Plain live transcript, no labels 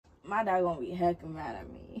My dad gonna be heckin' mad at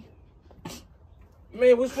me.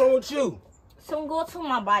 Man, what's wrong with you? Some girl took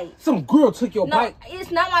my bike. Some girl took your bike? No, it's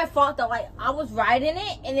not my fault though. Like, I was riding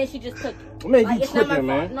it and then she just took it. Man, like, you tripping,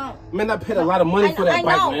 man. No. Man, I paid a lot of money for that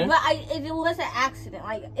bike, man. I know, but it was an accident.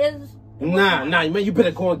 Like, Nah, man, you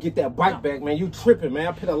better go and get that bike back, man. You tripping, man.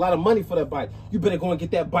 I paid a lot of money for that bike. You better go and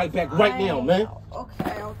get that bike back right now, man.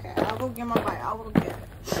 Okay. I'll go get my bike. I'll go get it.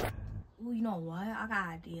 Ooh, you know what? I got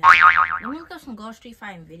an idea. Let me look up some Ghost Street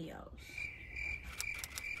Fighting videos.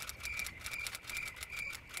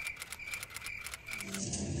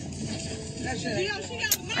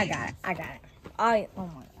 I got it. Oh my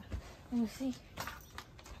god. Let me see.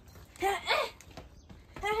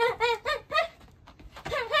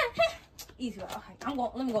 Easy. Okay.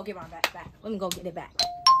 Let me go get my back. Let me go get it back.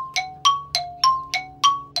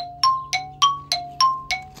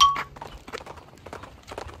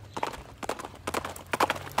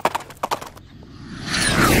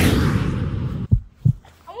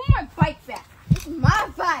 I want my bike back. This is my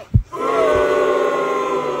bike.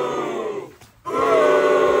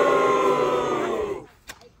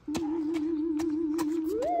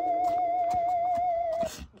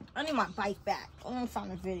 I need my bike back. Let me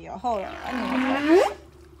find the video. Hold on. I need my bike back.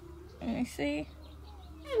 Let me see.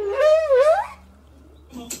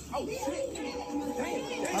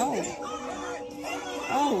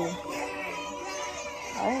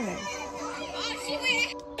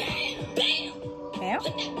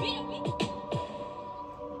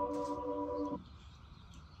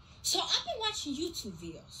 So I've been watching YouTube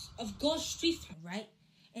videos of Ghost Street Fighter, right?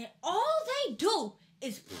 And all they do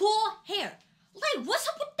is pull hair. Like, what's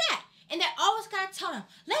up with that? And they always gotta tell them,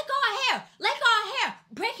 let go of hair,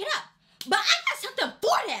 break it up. But I got something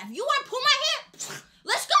for that. If you wanna pull my hair,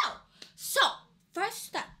 let's go. So, first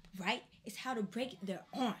step, right, is how to break their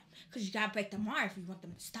arm. Because you gotta break them arm if you want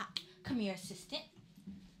them to stop. Come here, assistant.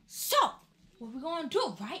 So, what we're gonna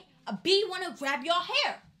do, right? A bee wanna grab your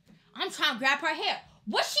hair. I'm trying to grab her hair.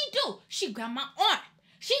 What she do? She grab my arm.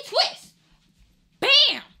 She twists.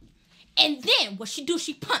 Bam! And then what she do?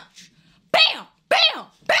 She punch. Bam! Bam!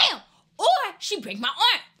 Bam! Or she break my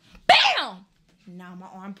arm. Bam! Now my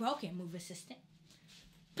arm broken. Move, assistant.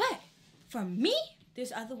 But for me,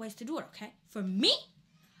 there's other ways to do it, okay? For me,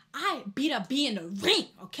 I beat a bee in the ring,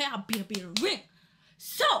 okay? I beat a bee in the ring.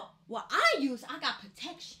 So, what I use, I got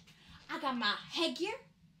protection. I got my headgear,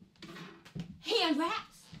 hand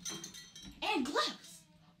wraps, and gloves.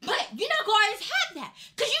 But you're not going to always have that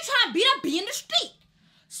because you're trying to beat a bee in the street.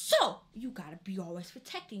 So, you got to be always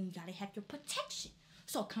protected. You got to have your protection.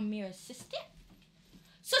 So, come here, assistant.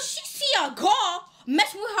 So, she see a girl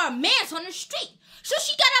messing with her mans on the street. So,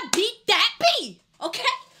 she got to beat that bee, okay?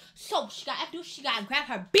 So, she got to do, she got to grab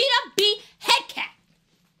her beat-up bee head cap.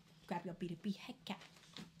 Grab your beat-up bee head cap.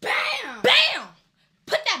 Bam! Bam!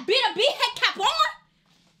 Put that beat-up bee head cap on.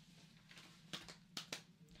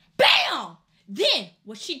 Bam! Then,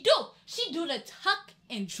 what she do? She do the tuck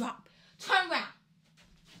and drop. Turn around.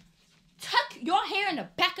 Tuck your hair in the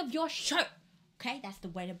back of your shirt. Okay, that's the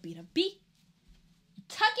way to beat a bee. You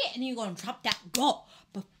tuck it and then you're going to drop that ball.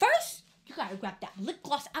 But first, you got to grab that lip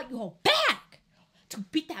gloss out your bag to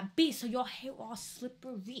beat that bee so your hair all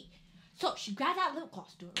slippery. So she grabbed that lip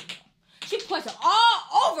gloss, do it. She puts it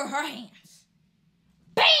all over her hands.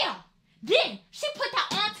 Bam! Then she put that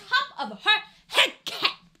on top of her head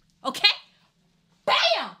cap. Okay?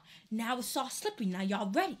 Bam! Now it's all slippery. Now y'all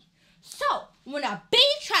ready. So, when a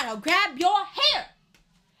bee try to grab your hair,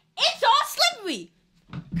 it's all slippery.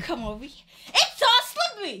 Come over here. It's all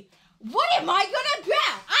slippery. What am I gonna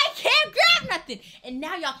grab? I can't grab nothing. And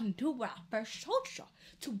now y'all can do what I first showed y'all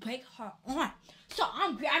to break her arm. So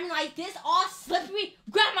I'm grabbing like this, all slippery.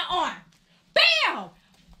 Grab my arm. Bam!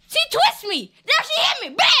 She twists me. Now she hit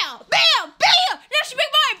me. Bam! Bam! Bam! Now she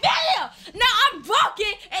break my arm. Bam! Now I'm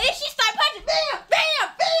broken. And then she start punching. Bam! Bam!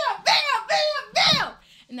 Bam! Bam! Bam! Bam!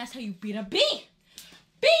 And that's how you beat a bee.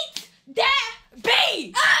 Beat that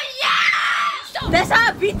bee! Oh yeah! So that's how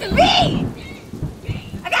I beat the bee!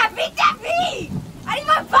 I gotta beat that bee! I need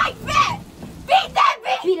my bike back! Beat that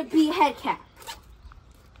bee! Beat a bee head cap.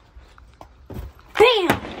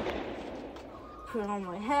 Bam! Put it on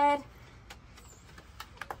my head.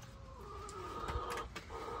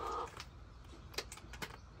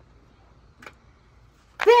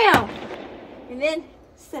 Bam! And then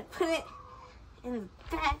put it in the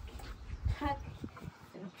back, tuck,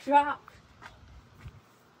 and drop.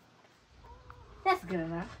 That's good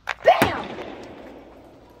enough. Bam!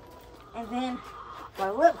 And then my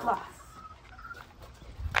lip gloss.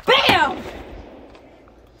 Bam!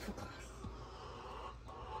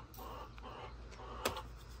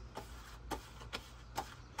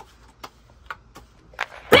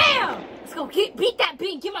 Bam! go beat that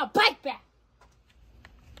bitch and get my bike back.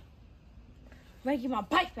 Ready to get my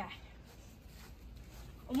bike back.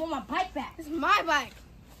 I want my bike back. It's my bike.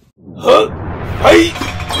 Huh? Fight!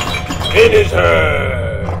 Finish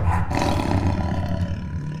her!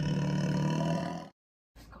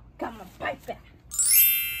 Let's go. Got my bike back.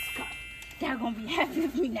 Let's go. They're gonna be happy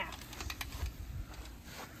with me now.